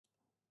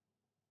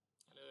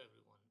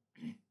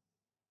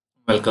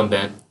Welcome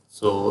back.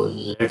 So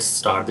let's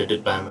start the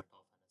deployment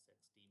of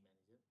NSX T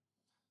Manager.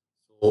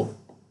 So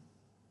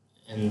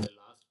in the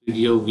last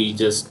video, we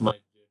just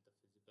migrated the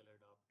physical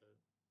adapter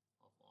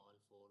of all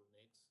four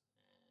NICs,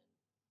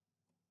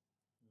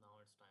 and now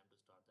it's time to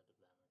start the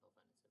deployment of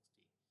NSX T.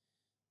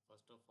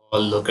 First of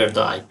all, look at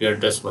the IP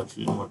address what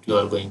you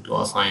are going to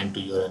assign to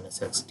your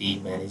NSX T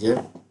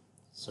Manager.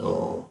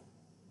 So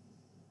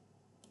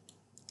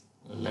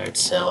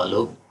let's have a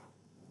look.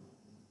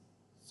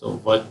 So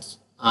what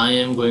I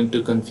am going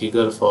to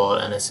configure for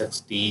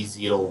NSX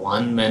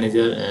T01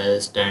 Manager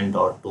is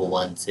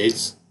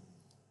 10.216.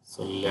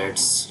 So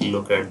let's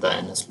look at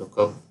the NS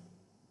lookup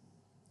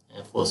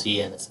FOC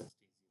NSX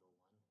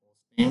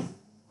T01 hostname.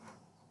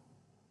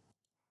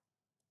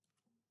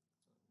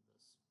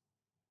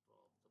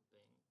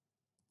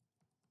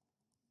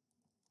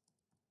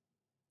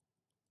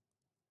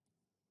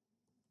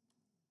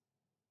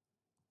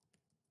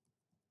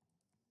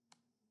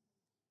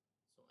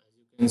 So as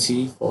you can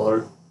see for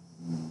NSX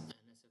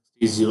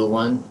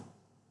T01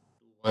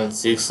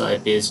 216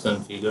 IP is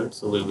configured,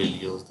 so we will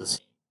use the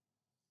same.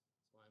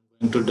 So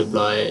I'm going to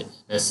deploy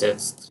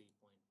NSX 3.2.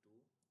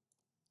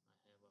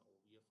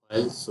 I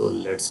have an OVA file, so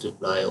let's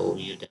deploy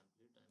OVA template.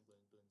 I'm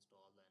going to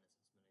install the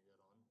NSX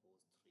Manager on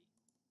host 3.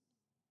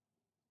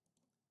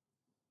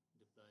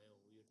 Deploy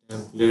OVA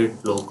template,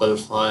 local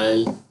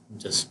file,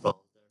 just browse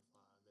that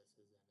file. This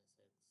is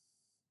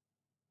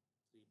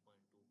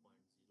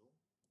NSX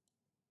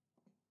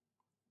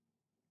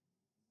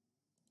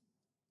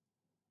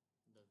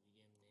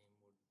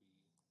 3.2.0. The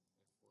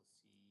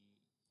VM name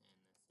would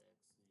be FOC NSX01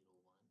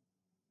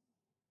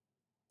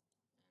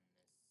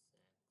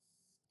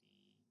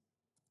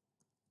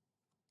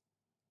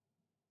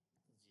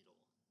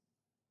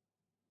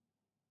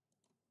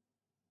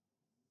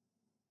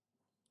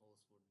 Host would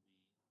be host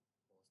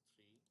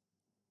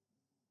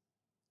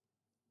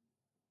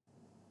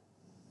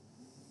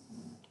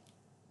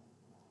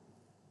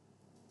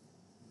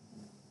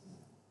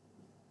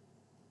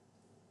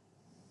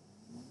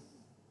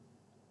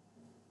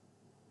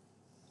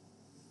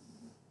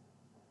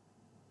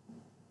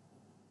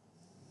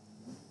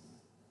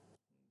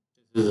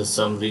This is a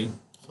summary. So let's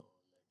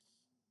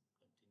continue.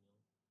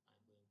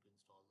 I'm going to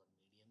install the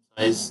medium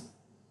size,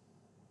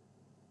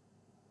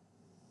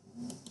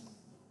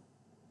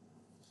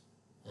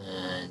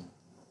 and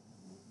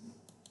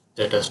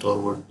data store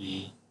would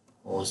be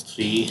host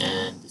 3,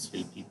 and this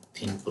will be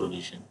thin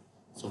provision.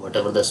 So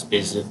whatever the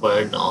space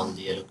required,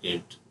 only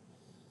allocate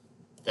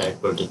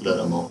that particular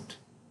amount.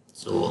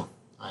 So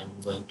I'm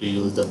going to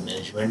use the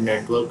management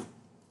network.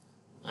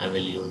 I will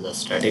use a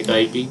static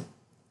IP,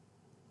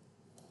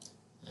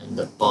 and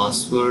the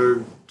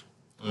password,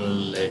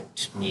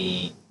 let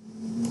me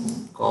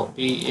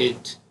copy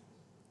it.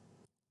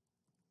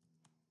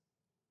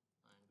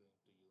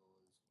 I'm going to use one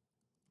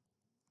exclamation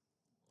because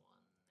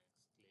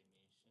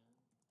it required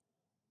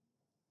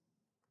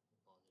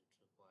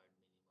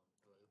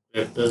minimum 12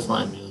 characters, so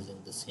I'm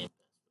using the same password.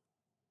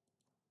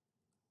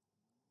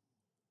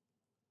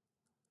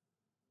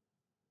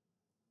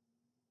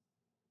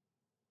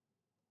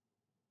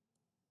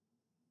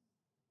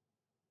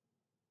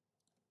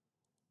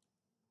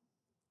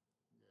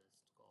 Just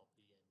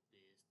copy and paste the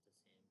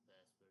same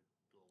password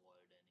to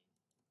avoid any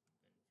confusion.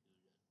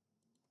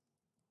 So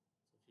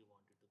if you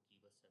wanted to keep a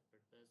separate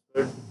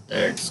password,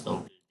 that's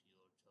completely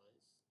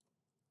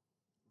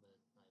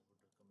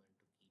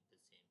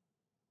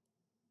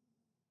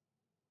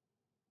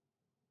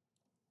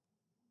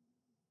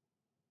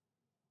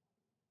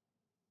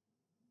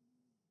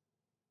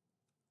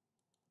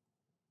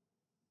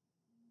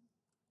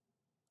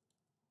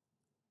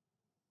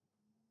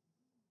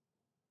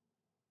your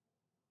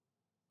choice,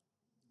 but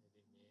I would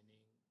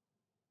recommend to keep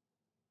the same.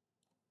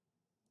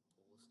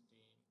 The remaining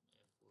host name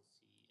FOC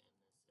NSX, what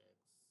is that?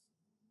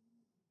 Let me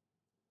have a look.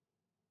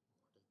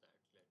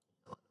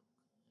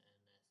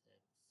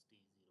 NSX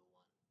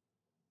T01.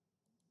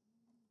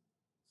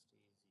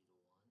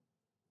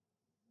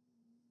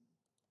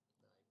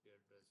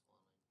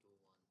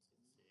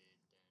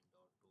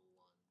 T01. The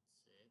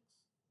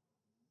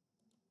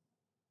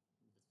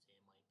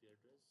IP address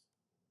 192.168.10.216.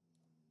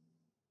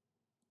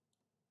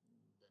 The same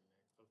IP address. The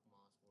network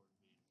mask would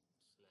be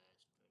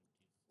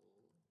 /24.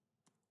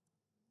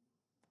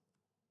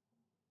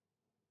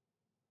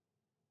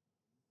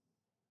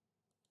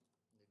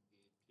 The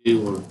gateway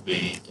would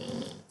be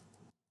DNS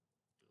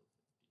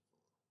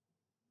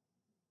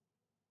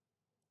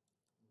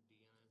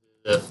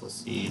is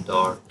FOC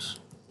dot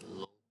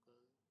local.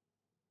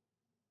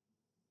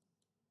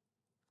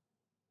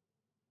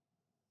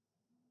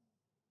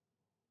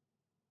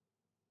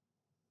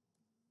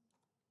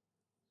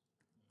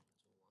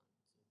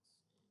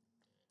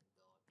 So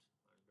 168.10.100 is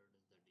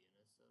the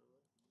DNS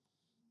server,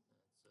 and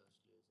search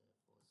is FOC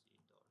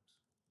dot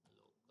local. I will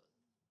use the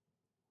same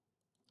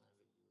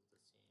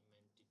NTP as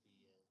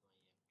my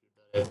Active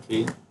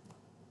Directory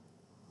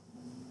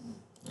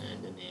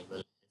and enable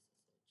SSH.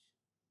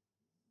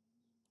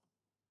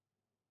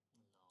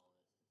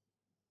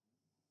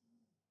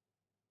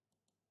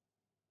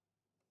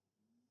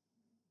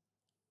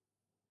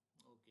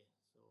 Okay,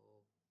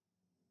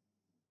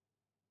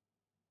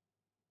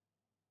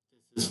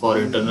 This is for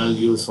internal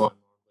use, so I'm not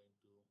going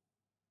to play with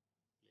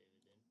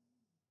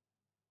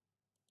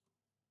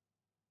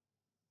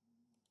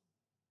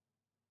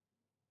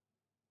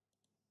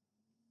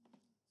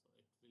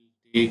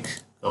it. It will take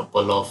a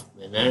couple of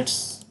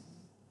minutes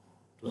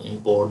to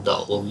import the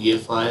OVA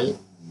file.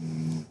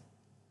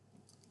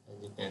 As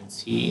you can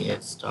see,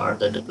 it start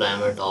the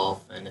deployment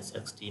of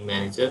NSX T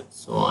Manager.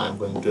 So I'm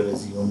going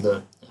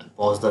to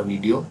pause the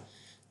video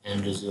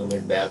and resume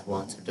it back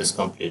once it is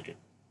completed.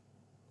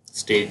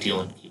 Stay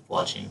tuned, keep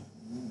watching.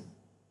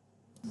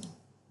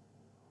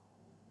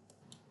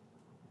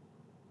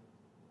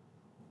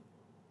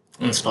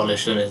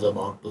 Installation is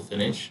about to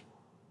finish.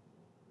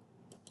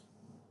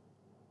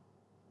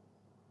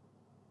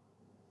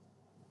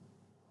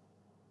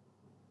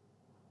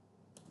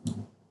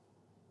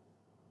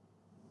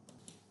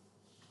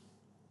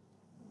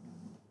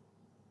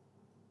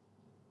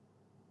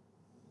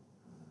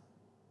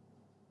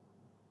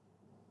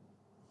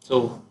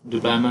 So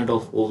deployment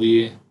of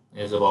OVA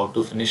is about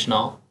to finish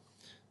now.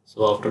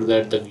 So after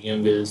that the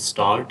VM will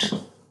start.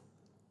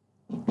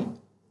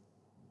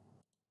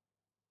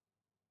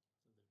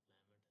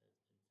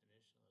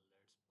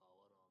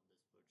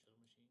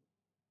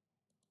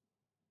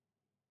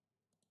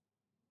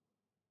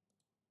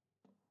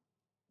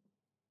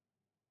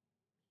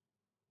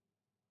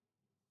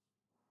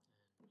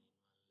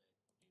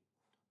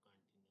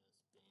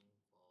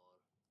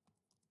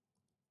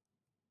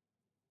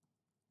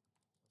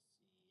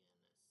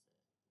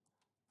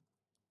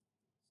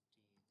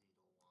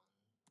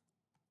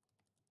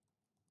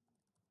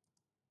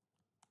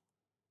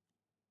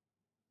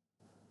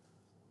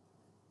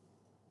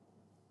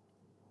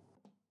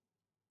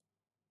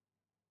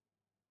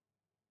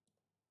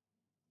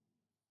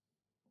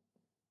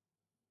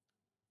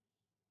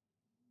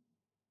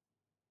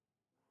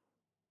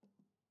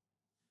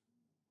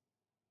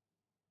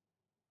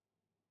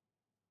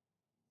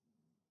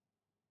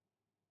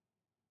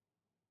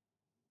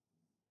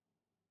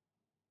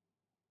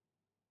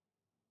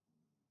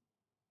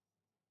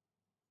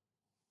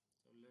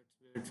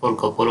 Let's wait for a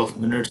couple of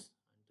minutes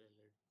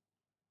until it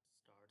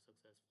starts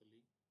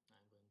successfully.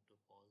 I'm going to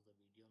pause the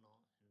video now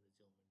and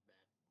resume it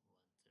back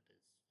once it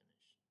is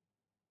finished.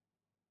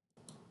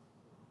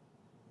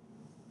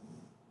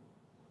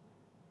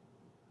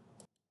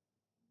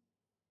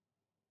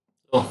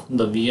 So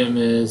the VM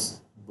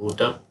is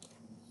boot up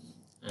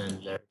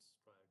and let's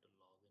try to log in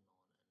on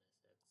NSX T.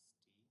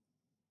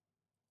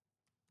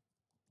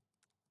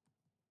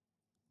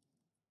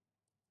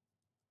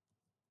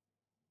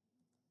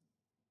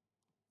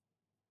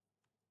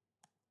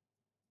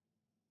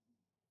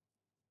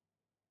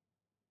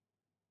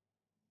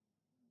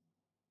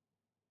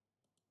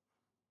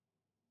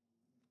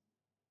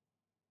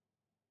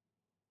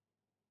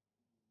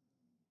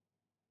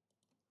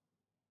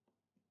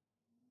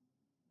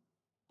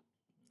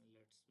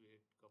 Let's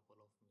wait a couple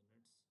of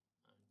minutes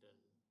until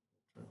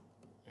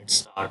it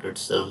started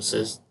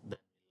services. Then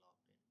we log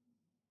in.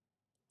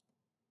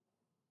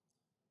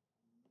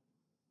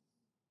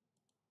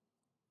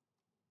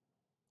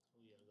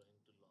 We are going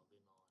to log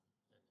in on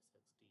NSX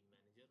T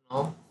Manager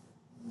now. So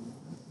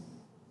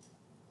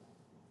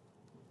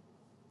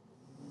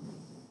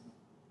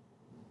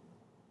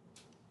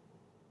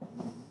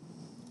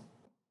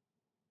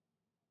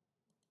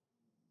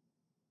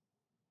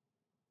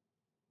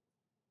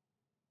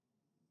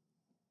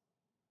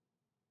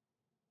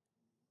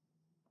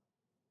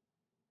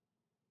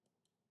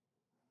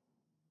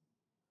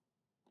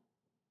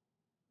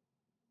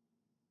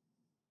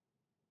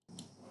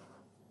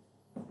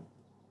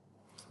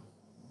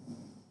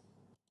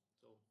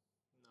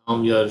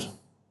now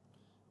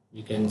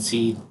we can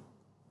see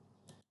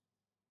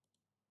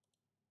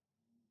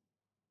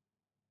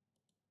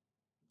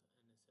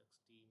NSX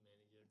T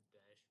Manager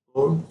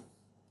dashboard.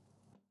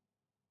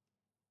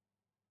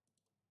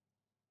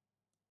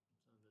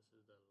 So this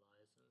is the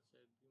license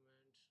agreement.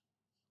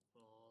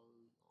 Scroll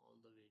all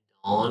the way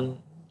down,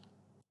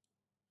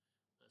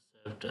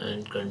 accept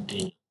and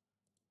continue.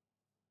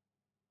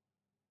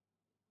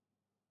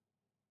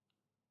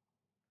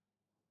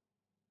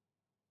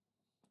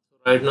 So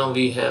right now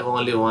we have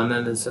only one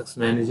NSX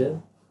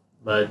manager,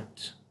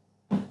 but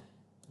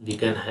we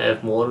can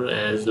have more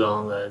as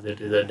long as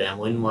it is a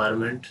demo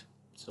environment.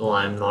 So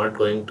I'm not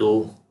going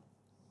to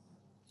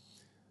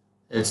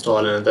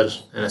install another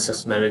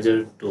NSX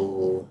manager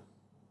to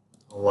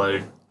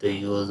avoid the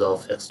use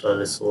of extra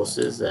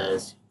resources.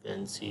 As you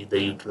can see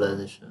the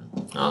utilization,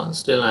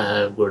 still I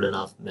have good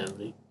enough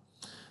memory,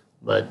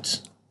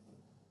 but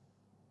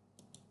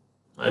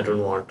I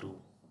don't want to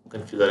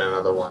configure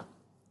another one.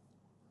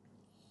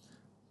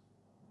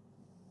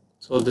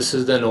 So this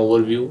is an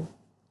overview.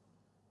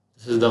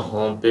 This is the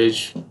home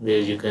page where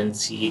you can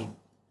see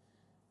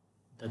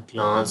the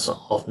glance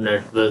of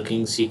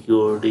networking,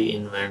 security,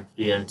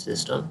 inventory and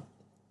system.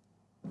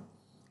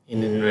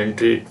 In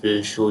inventory, it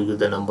will show you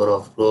the number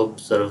of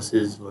groups,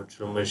 services,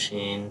 virtual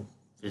machine,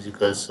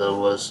 physical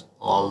servers,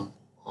 all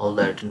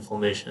that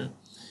information.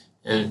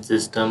 And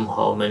system,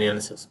 how many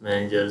NSX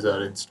managers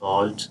are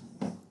installed.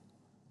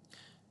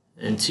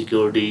 And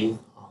security,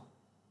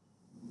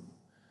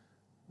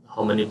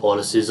 how many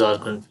policies are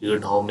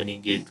configured, how many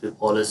gateway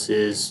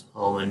policies,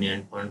 how many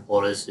endpoint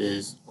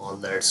policies, all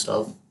that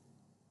stuff.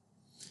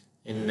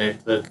 In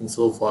networking,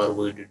 so far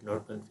we did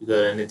not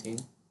configure anything.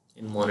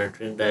 In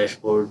monitoring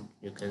dashboard,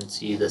 you can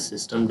see the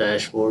system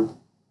dashboard.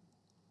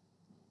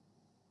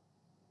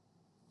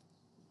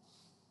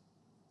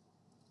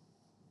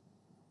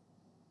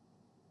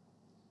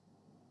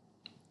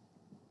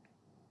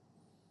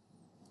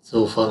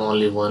 So far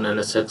only one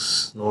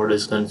NSX node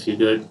is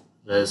configured,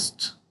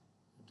 rest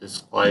it is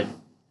quite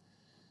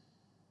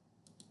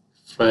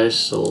fresh.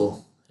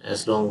 So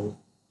as long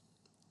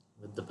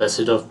with the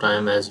passage of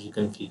time, as we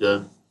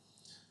configure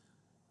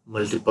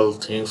multiple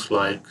things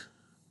like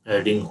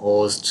adding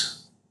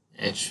host,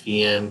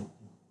 HVM,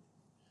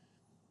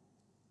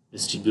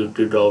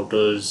 distributed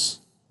routers,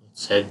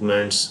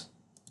 segments,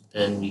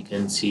 then we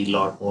can see a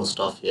lot more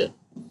stuff here.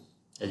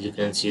 As you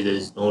can see, there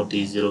is no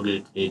T0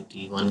 gateway,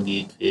 T1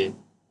 gateway,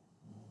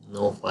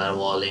 no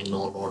firewalling,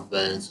 no load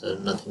balancer,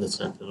 nothing is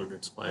configured,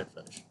 it's quite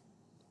fresh.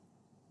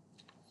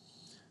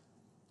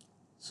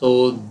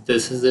 So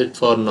this is it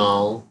for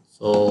now.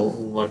 So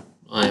what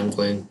I am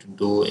going to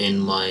do in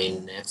my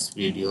next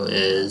video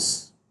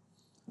is,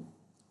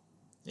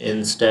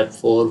 in step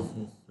 4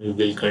 we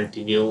will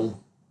continue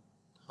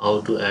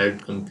how to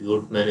add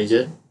compute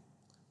manager,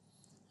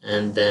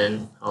 and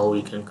then how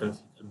we can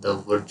configure the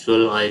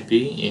virtual IP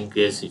in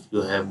case if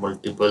you have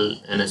multiple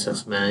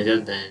NSX manager,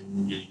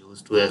 then you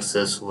use to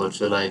access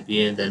virtual IP,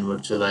 and then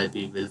virtual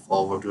IP will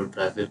forward your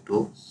traffic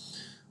to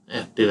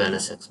active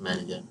NSX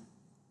manager.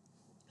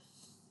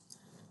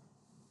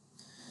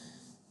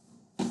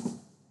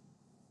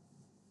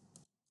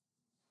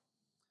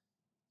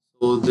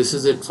 So this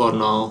is it for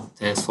now.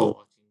 Thanks for watching.